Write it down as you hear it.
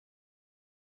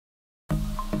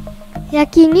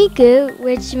Yakiniku,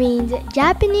 which means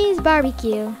Japanese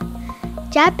barbecue.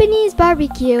 Japanese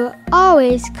barbecue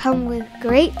always comes with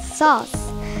great sauce.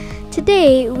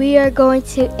 Today we are going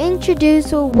to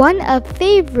introduce one of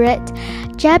favorite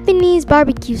Japanese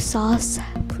barbecue sauce.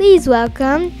 Please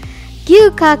welcome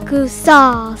Gyukaku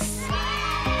Sauce.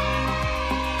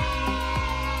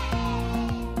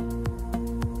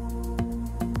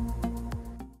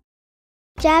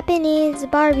 Japanese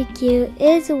barbecue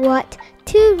is what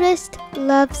tourists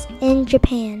love in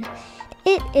Japan.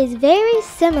 It is very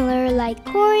similar like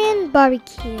Korean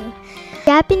barbecue.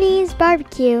 Japanese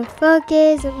barbecue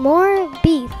focuses more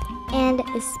beef and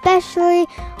especially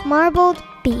marbled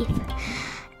beef.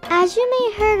 As you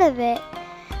may heard of it,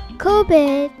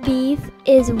 Kobe beef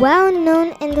is well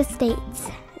known in the States.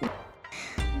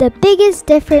 The biggest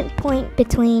difference point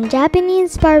between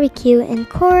Japanese barbecue and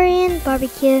Korean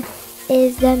barbecue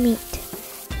is the meat.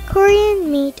 Korean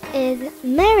meat is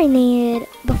marinated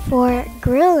before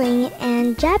grilling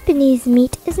and Japanese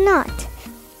meat is not.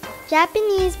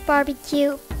 Japanese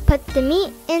barbecue put the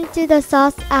meat into the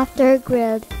sauce after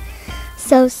grilled.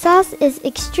 So sauce is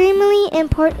extremely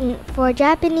important for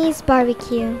Japanese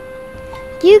barbecue.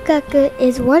 Gyukaku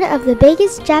is one of the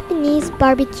biggest Japanese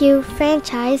barbecue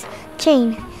franchise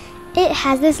chain. It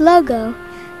has this logo.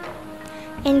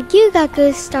 And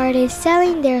Gyukaku started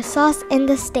selling their sauce in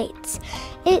the States.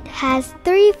 It has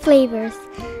 3 flavors: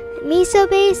 miso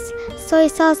base, soy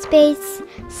sauce base,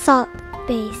 salt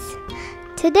base.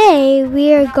 Today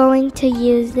we are going to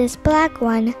use this black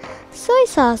one, soy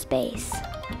sauce base.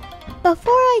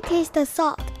 Before I taste the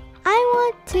salt, I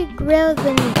want to grill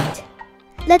the meat.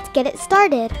 Let's get it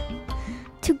started.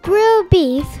 To grill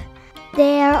beef,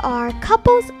 there are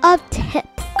couples of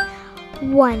tips.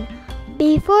 1.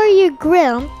 Before you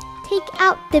grill, take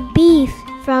out the beef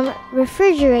from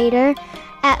refrigerator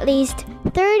at least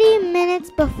 30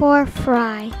 minutes before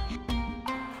fry.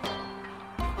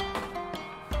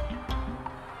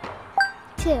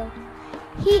 2.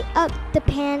 Heat up the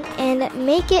pan and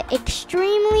make it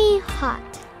extremely hot.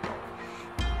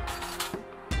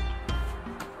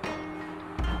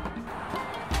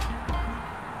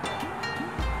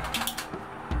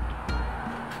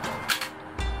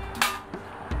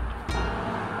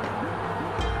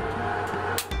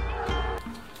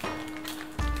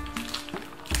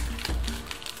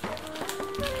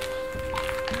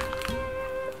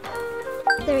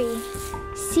 3.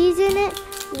 Season it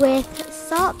with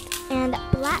salt and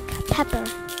black pepper.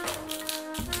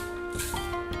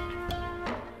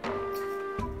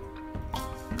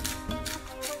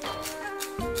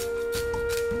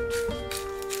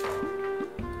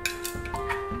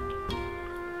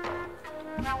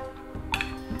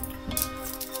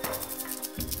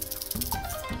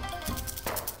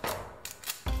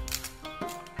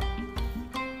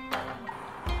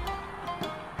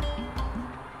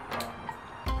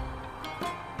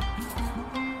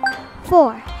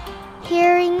 4.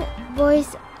 Hearing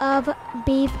voice of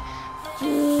beef.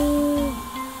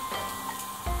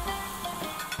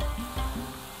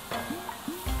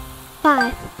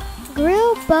 5.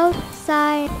 Grill both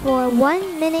sides for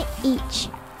 1 minute each.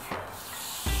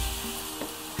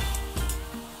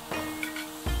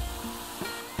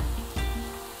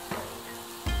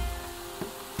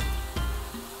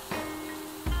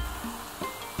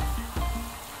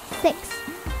 6.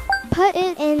 Put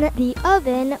it in the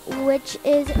oven, which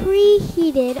is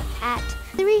preheated at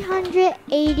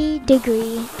 380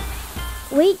 degrees.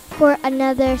 Wait for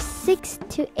another 6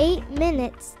 to 8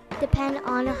 minutes, depending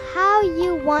on how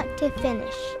you want to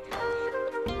finish.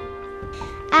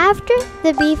 After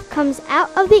the beef comes out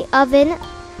of the oven,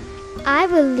 I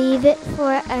will leave it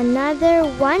for another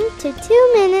 1 to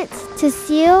 2 minutes to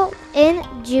seal in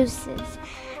juices.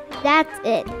 That's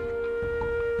it.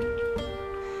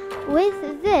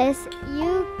 With this,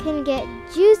 you can get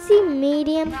juicy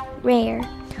medium rare.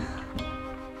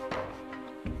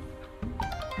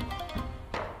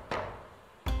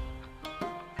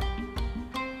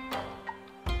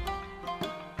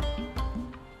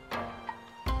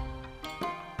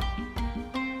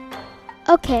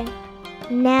 Okay,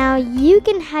 now you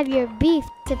can have your beef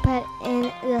to put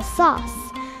in the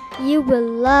sauce. You will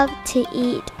love to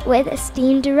eat with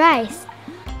steamed rice.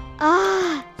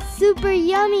 Super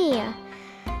yummy!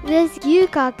 This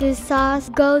Gyukaku sauce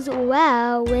goes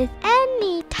well with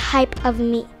any type of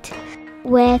meat,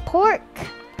 with pork,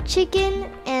 chicken,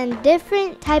 and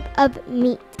different type of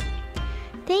meat.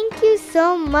 Thank you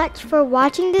so much for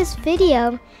watching this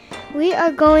video. We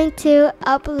are going to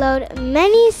upload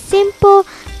many simple,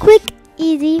 quick,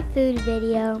 easy food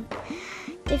video.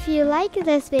 If you like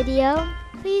this video,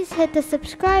 please hit the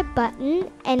subscribe button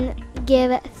and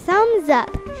give thumbs up.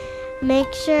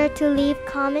 Make sure to leave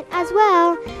comment as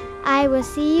well. I will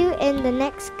see you in the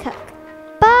next cook.